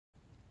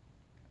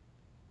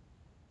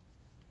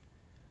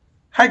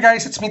Hi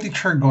guys, it's me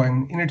Teacher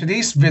Gon. In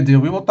today's video,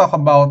 we will talk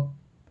about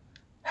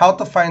how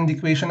to find the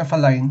equation of a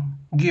line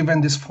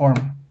given this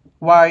form.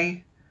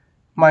 Y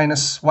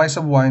minus y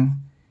sub 1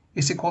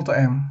 is equal to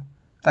m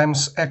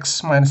times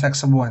x minus x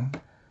sub 1.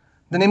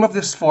 The name of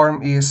this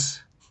form is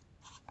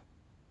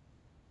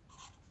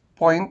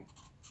point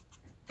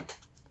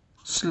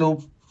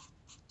slope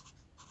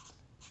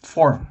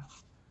form.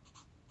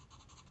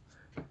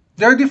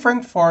 There are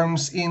different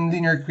forms in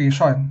linear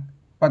equation,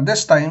 but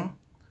this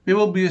time, we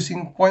will be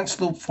using point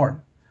slope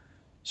form.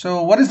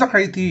 So what is the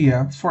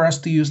criteria for us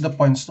to use the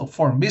point slope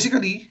form?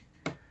 Basically,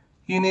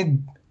 you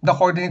need the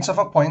coordinates of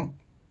a point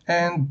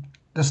and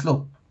the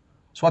slope.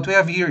 So what we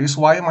have here is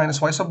y minus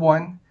y sub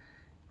 1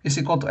 is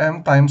equal to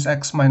m times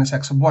x minus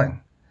x sub 1.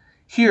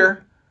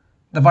 Here,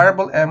 the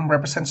variable m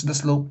represents the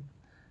slope.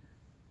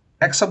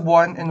 X sub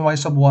 1 and y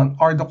sub 1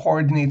 are the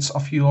coordinates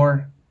of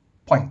your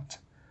point.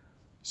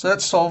 So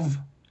let's solve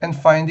and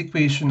find the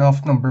equation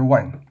of number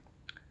 1.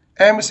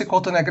 M is equal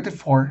to negative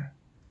 4,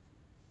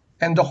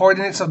 and the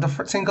coordinates of the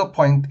single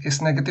point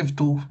is negative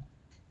 2,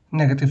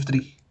 negative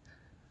 3.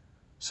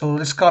 So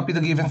let's copy the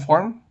given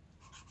form.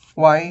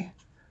 Y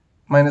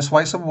minus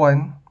y sub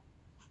 1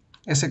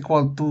 is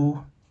equal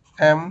to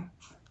m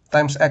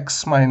times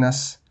x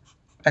minus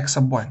x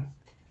sub 1.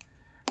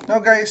 Now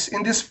guys,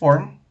 in this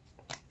form,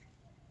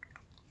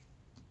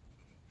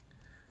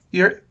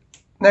 your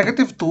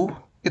negative 2,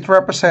 it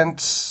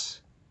represents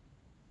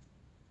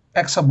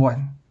x sub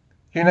 1.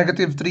 Your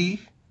negative 3,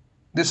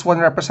 this one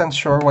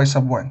represents your y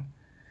sub 1.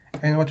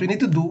 And what we need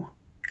to do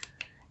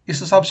is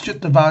to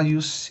substitute the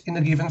values in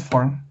the given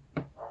form.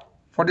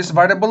 For this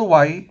variable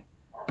y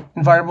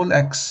and variable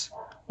x,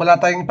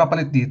 wala tayong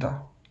ipapalit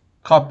dito.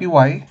 Copy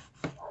y,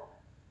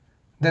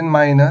 then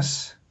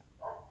minus.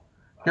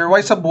 Your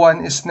y sub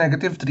 1 is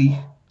negative 3.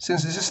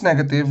 Since this is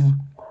negative,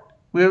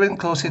 we will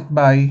enclose it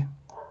by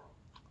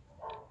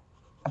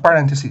a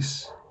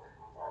parenthesis.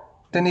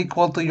 Then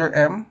equal to your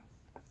m,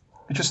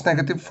 which is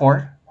negative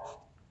 4,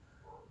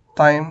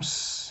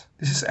 times,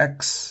 this is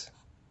x,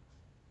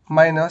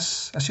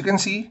 minus, as you can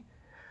see,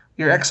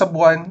 your x sub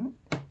 1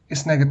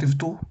 is negative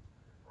 2.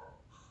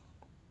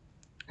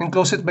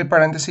 Enclose it by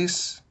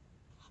parentheses.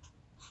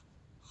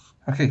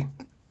 Okay.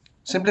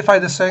 Simplify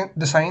the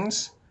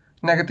signs.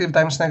 Negative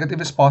times negative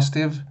is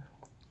positive.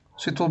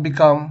 So it will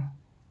become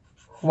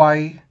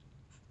y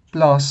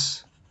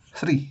plus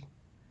 3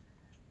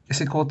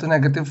 is equal to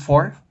negative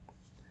 4.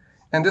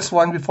 And this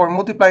one, before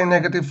multiplying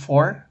negative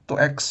 4 to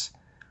x,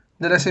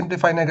 let us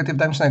simplify negative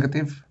times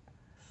negative.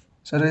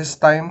 So this is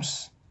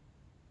times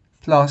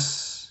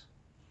plus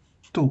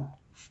 2.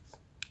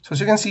 So as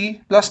you can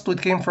see, plus 2,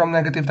 it came from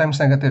negative times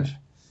negative.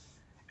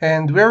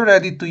 And we're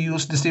ready to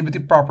use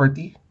distributive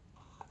property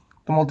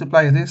to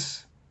multiply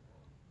this.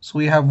 So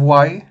we have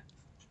y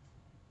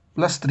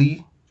plus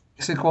 3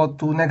 is equal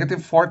to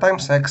negative 4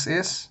 times x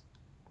is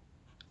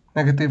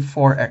negative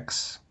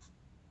 4x.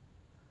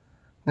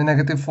 The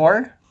negative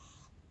 4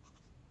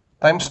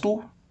 times 2,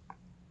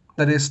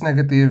 that is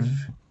negative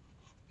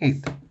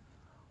 8.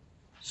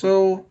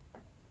 So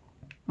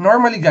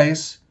normally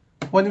guys,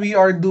 when we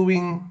are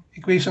doing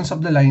equations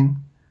of the line,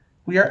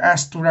 we are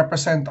asked to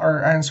represent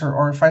our answer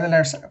or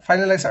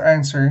finalize our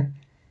answer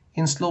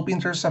in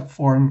slope-intercept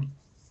form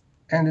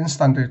and in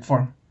standard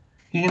form.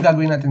 Yun yung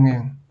gagawin natin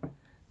ngayon.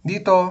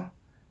 Dito,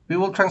 we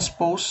will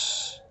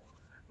transpose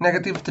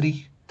negative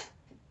 3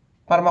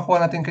 para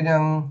makuha natin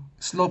kanyang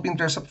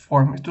slope-intercept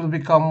form. It will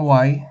become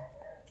y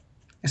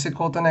is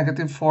equal to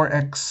negative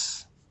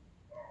 4x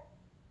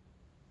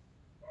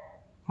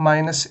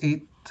minus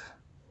 8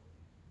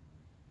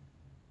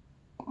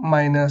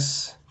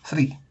 minus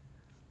 3.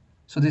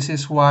 So this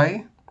is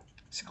y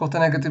is equal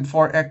to negative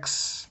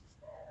 4x.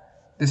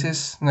 This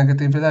is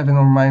negative 11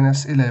 or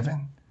minus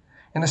 11.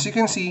 And as you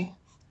can see,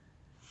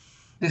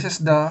 this is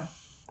the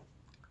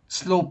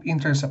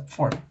slope-intercept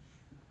form.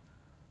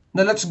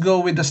 Now let's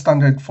go with the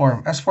standard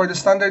form. As for the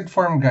standard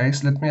form,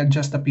 guys, let me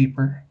adjust the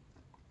paper.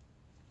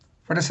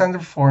 For the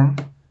standard form,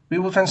 we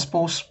will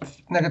transpose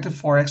negative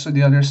 4x to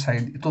the other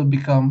side. It will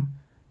become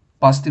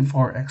positive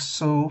 4x.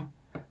 So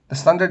the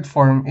standard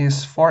form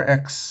is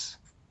 4x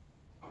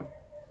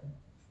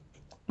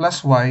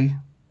plus y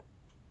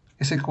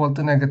is equal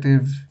to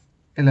negative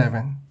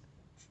 11.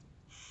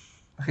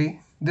 Okay?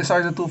 These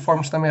are the two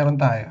forms na meron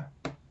tayo.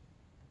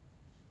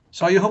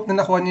 So I hope na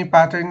nakuha niyo yung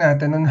pattern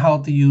natin on how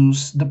to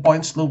use the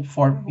point slope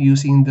form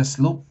using the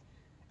slope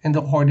and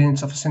the coordinates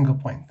of a single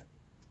point.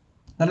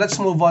 Now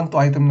let's move on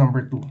to item number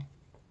 2.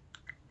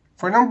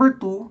 For number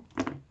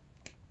 2,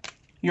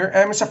 your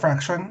m is a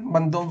fraction,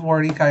 but don't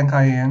worry,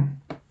 kayang-kaya yan.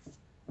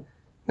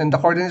 Then the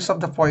coordinates of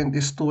the point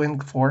is 2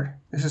 and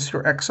 4. This is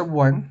your x sub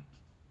 1.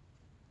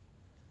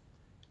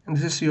 And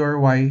this is your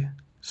y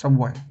sub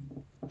 1.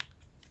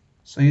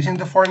 So using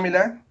the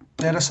formula,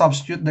 let us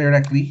substitute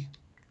directly.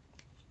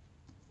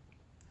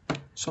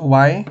 So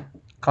y,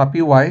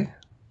 copy y,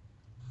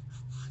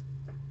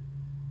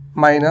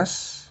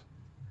 minus,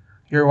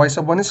 your y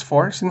sub 1 is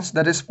 4. Since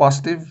that is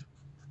positive,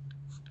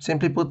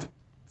 simply put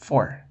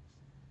 4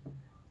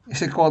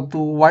 is equal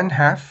to 1/2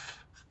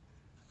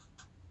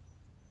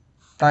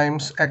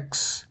 times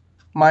x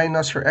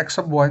minus your x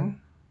sub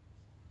 1,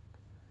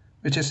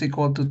 which is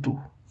equal to 2.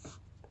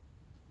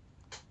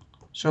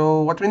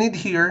 So what we need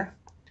here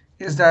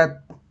is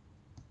that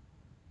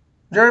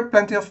there are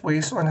plenty of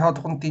ways on how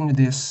to continue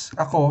this.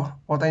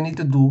 What I need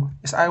to do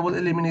is I will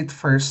eliminate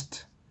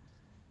first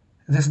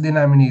this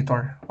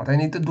denominator. What I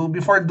need to do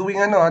before doing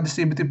a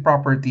distributive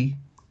property,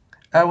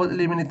 I will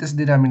eliminate this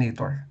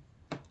denominator.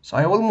 So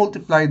I will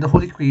multiply the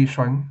whole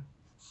equation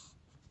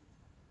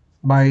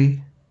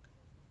by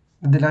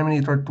the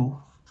denominator 2,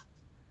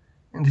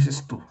 and this is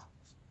 2.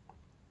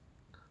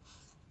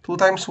 2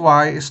 times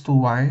y is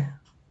 2y.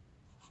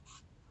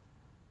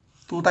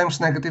 2 times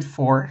negative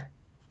 4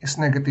 is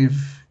negative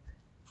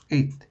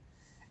 8.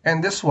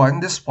 And this part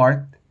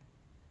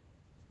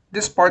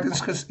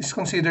is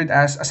considered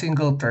as a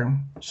single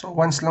term. So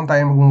once lang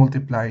tayo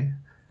mag-multiply.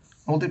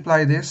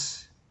 Multiply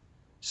this.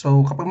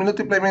 So kapag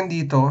multiply mo yan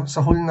dito,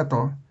 sa whole na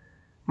to,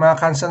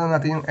 makakancel na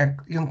natin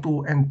yung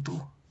 2 and 2.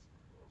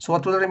 So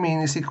what will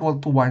remain is equal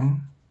to 1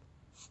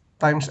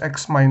 times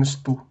x minus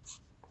 2.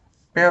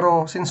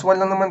 Pero since 1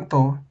 lang naman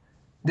to,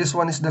 this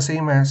one is the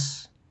same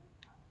as,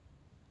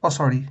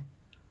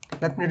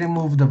 let me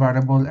remove the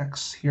variable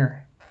x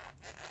here.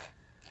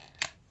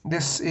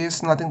 This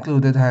is not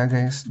included,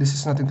 guys. This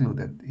is not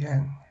included.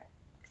 Yan.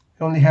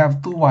 You only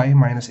have 2y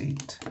minus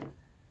 8.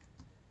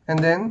 And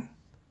then,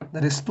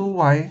 that is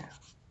 2y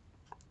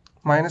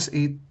minus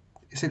 8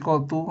 is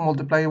equal to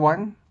multiply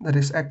 1, that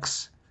is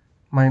x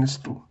minus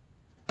 2.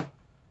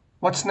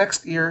 What's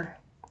next here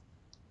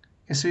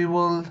is we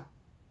will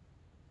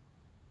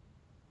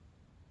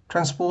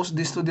transpose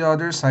this to the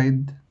other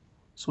side.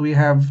 So we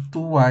have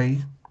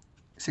 2y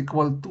is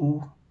equal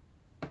to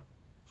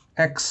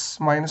x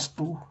minus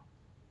 2.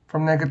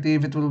 From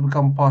negative, it will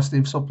become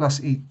positive, so plus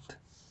 8.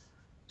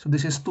 So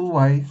this is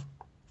 2y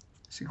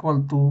is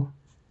equal to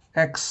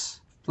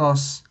x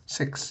plus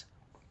 6.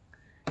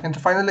 And to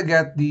finally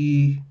get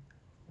the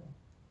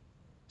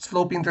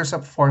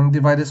slope-intercept form,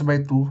 divide this by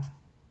 2.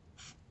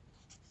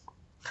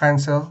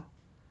 Cancel.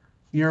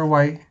 Your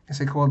y is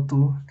equal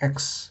to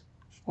x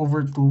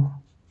over 2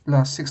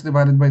 plus 6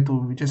 divided by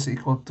 2, which is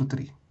equal to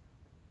 3.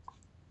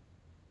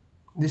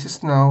 This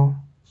is now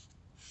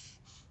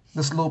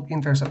the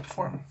slope-intercept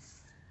form.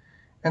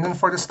 And then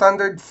for the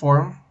standard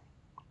form,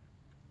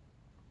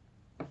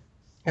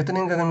 ito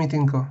na yung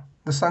gagamitin ko.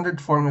 The standard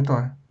form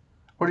ito.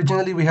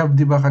 Originally, we have,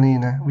 diba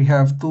kanina, we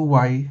have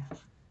 2y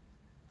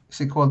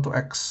is equal to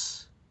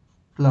x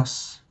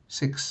plus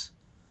 6.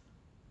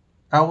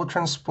 I will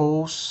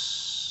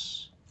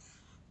transpose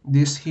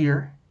this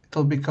here. It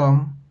will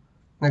become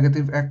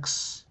negative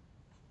x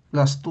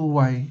plus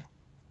 2y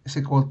is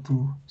equal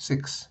to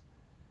 6.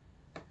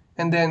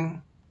 And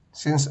then,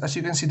 since as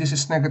you can see this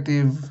is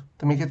negative,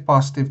 to make it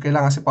positive,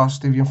 kailangan kasi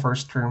positive yung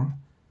first term.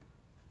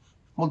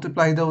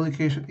 Multiply the whole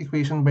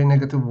equation by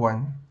negative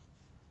 1.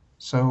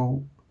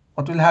 So,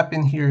 what will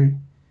happen here,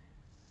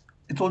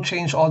 it will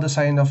change all the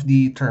sign of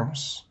the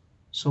terms.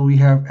 So we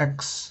have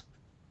x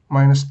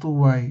minus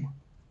 2y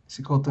is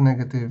equal to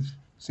negative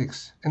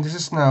 6. And this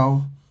is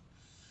now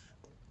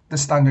the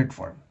standard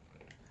form.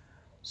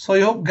 So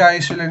I hope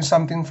guys you learned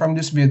something from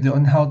this video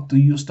on how to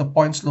use the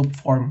point slope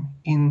form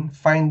in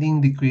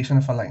finding the equation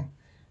of a line.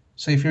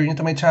 So if you're new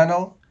to my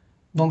channel,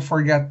 don't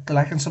forget to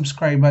like and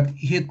subscribe at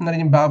hit na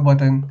rin yung bell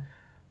button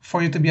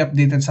for you to be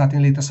updated sa ating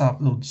latest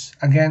uploads.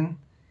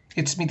 Again,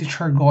 it's me,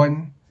 Teacher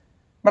Gon.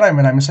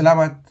 Maraming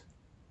salamat.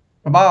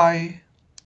 Bye-bye!